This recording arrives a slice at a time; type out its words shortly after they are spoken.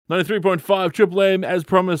93.5 Triple M, as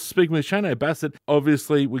promised, speaking with Shane Bassett.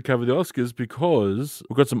 Obviously, we cover the Oscars because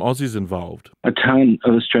we've got some Aussies involved. A ton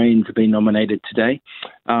of Australians have been nominated today.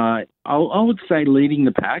 I would say leading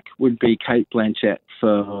the pack would be Cate Blanchett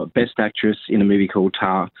for Best Actress in a movie called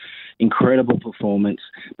Tar. Incredible performance.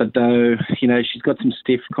 But though, she's got some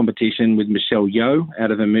stiff competition with Michelle Yeoh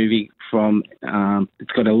out of a movie from,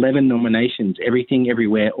 it's got 11 nominations, Everything,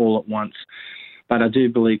 Everywhere, All at Once. But I do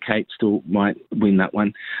believe Kate still might win that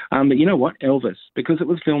one. But you know what? Elvis, because it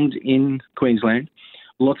was filmed in Queensland,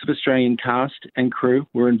 lots of Australian cast and crew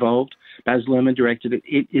were involved. Baz Luhrmann directed it.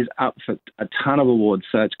 It is up for a ton of awards,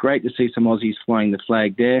 so it's great to see some Aussies flying the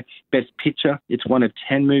flag there. Best Picture, it's one of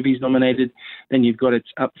 10 movies nominated. Then you've got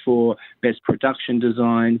it's up for Best Production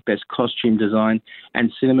Design, Best Costume Design,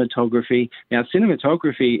 and Cinematography. Now,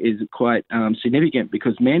 cinematography is quite significant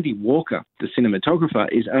because Mandy Walker, the cinematographer,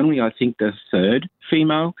 is only, I think, the third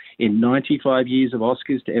female in 95 years of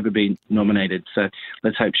Oscars to ever be nominated. So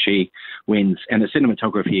let's hope she wins. And the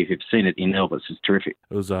cinematography, if you've seen it in Elvis, is terrific.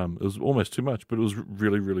 It was almost too much, but it was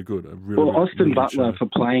really, really good. Austin really Butler for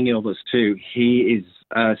playing Elvis too. He is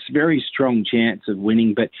a very strong chance of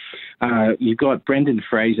winning. But you've got Brendan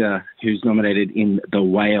Fraser, who's nominated in The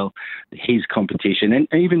Whale, his competition, and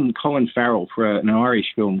even Colin Farrell for an Irish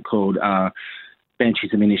film called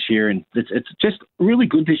Banshees of Inisherin. It's just really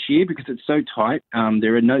good this year because it's so tight.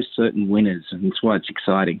 There are no certain winners, and that's why it's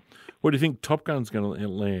exciting. What do you think Top Gun's going to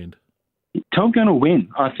land? Top Gun will win.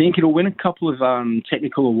 I think it'll win a couple of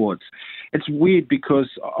technical awards. It's weird because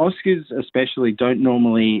Oscars especially don't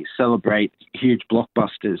normally celebrate huge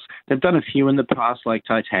blockbusters. They've done a few in the past, like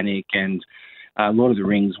Titanic, and Lord of the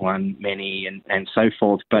Rings won many, and so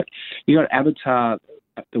forth. But you got Avatar,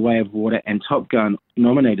 The Way of Water, and Top Gun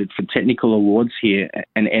nominated for technical awards here,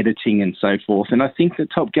 and editing and so forth. And I think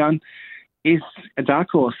that Top Gun is a dark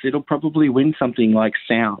horse. It'll probably win something like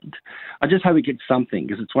sound. I just hope it gets something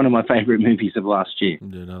because it's one of my favourite movies of last year.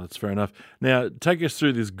 Yeah, no, that's fair enough. Now, take us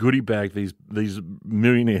through this goodie bag these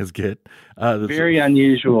millionaires get. Very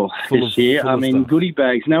unusual this year. I mean, goodie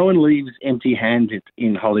bags. No one leaves empty-handed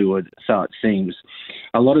in Hollywood, so it seems.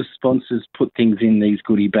 A lot of sponsors put things in these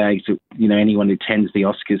goodie bags that, anyone who attends the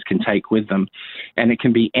Oscars can take with them. And it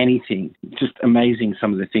can be anything. Just amazing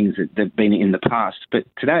some of the things that they've been in the past. But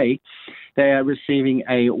today, they are receiving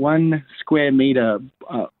a 1 square metre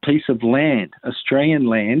piece of land, Australian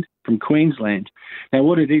land, from Queensland. Now,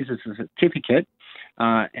 what it is a certificate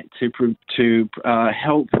to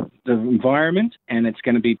help the environment, and it's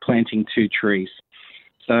going to be planting 2 trees.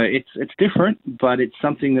 So it's different, but it's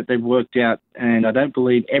something that they've worked out, and I don't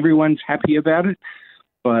believe everyone's happy about it,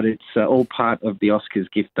 but it's all part of the Oscars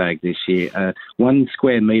gift bag this year. 1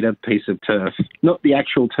 square metre piece of turf. Not the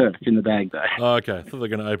actual turf in the bag, though. Oh, okay. I thought they were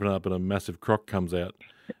going to open it up and a massive croc comes out.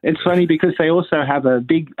 It's funny because they also have a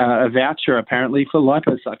big voucher, apparently, for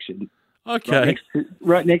liposuction. Okay.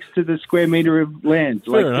 Right next to the square metre of land.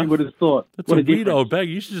 Fair enough. Who would have thought? That's what a weird difference. old bag.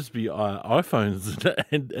 You should just be iPhones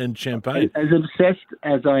and champagne. As obsessed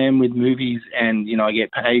as I am with movies, and I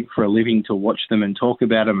get paid for a living to watch them and talk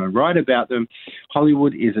about them and write about them,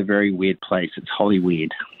 Hollywood is a very weird place. It's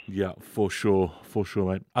Hollyweird. Yeah, for sure,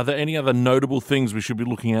 mate. Are there any other notable things we should be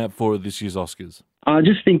looking out for at this year's Oscars? I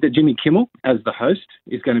just think that Jimmy Kimmel, as the host,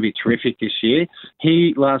 is going to be terrific this year.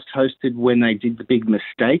 He last hosted when they did the big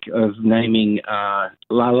mistake of naming La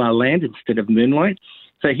La Land instead of Moonlight.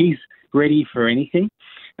 So he's ready for anything.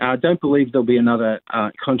 I don't believe there'll be another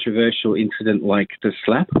controversial incident like the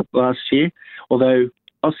slap last year, although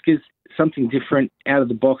Oscars, something different out of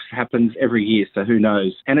the box happens every year, so who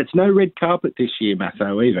knows? And it's no red carpet this year,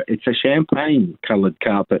 Matho, either. It's a champagne-coloured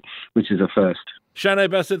carpet, which is a first. Shane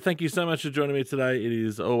Bassett, thank you so much for joining me today. It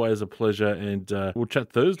is always a pleasure, and we'll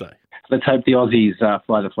chat Thursday. Let's hope the Aussies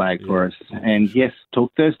fly the flag for us. And yes,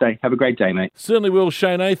 talk Thursday. Have a great day, mate. Certainly will,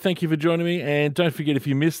 Shane. Thank you for joining me. And don't forget, if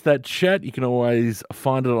you missed that chat, you can always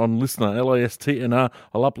find it on Listener, LISTNR.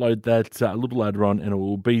 I'll upload that a little later on, and it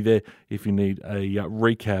will be there if you need a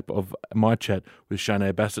recap of my chat with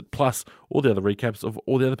Shane Bassett, plus all the other recaps of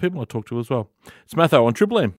all the other people I talked to as well. It's Matho on Triple M.